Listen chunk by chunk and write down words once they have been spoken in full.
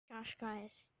gosh, guys.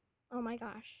 Oh my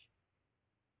gosh.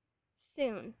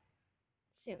 Soon.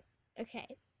 Soon.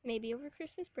 Okay, maybe over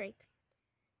Christmas break,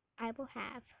 I will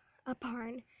have a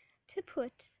barn to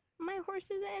put my horses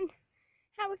in.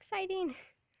 How exciting!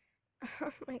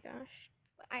 Oh my gosh.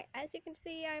 As you can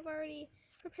see, I've already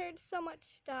prepared so much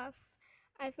stuff.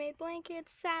 I've made blankets,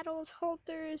 saddles,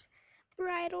 halters,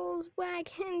 bridles,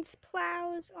 wagons,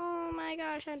 plows. Oh my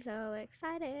gosh, I'm so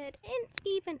excited. And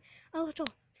even a little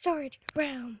storage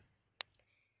room.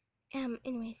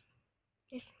 Anyways,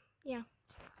 just, yeah.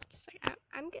 Just like,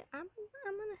 I'm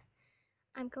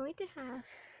going to have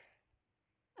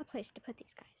a place to put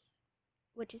these guys,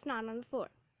 which is not on the floor.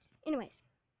 Anyways,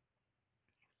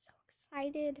 I'm so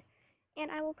excited,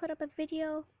 and I will put up a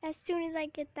video as soon as I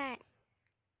get that.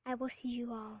 I will see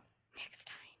you all next time.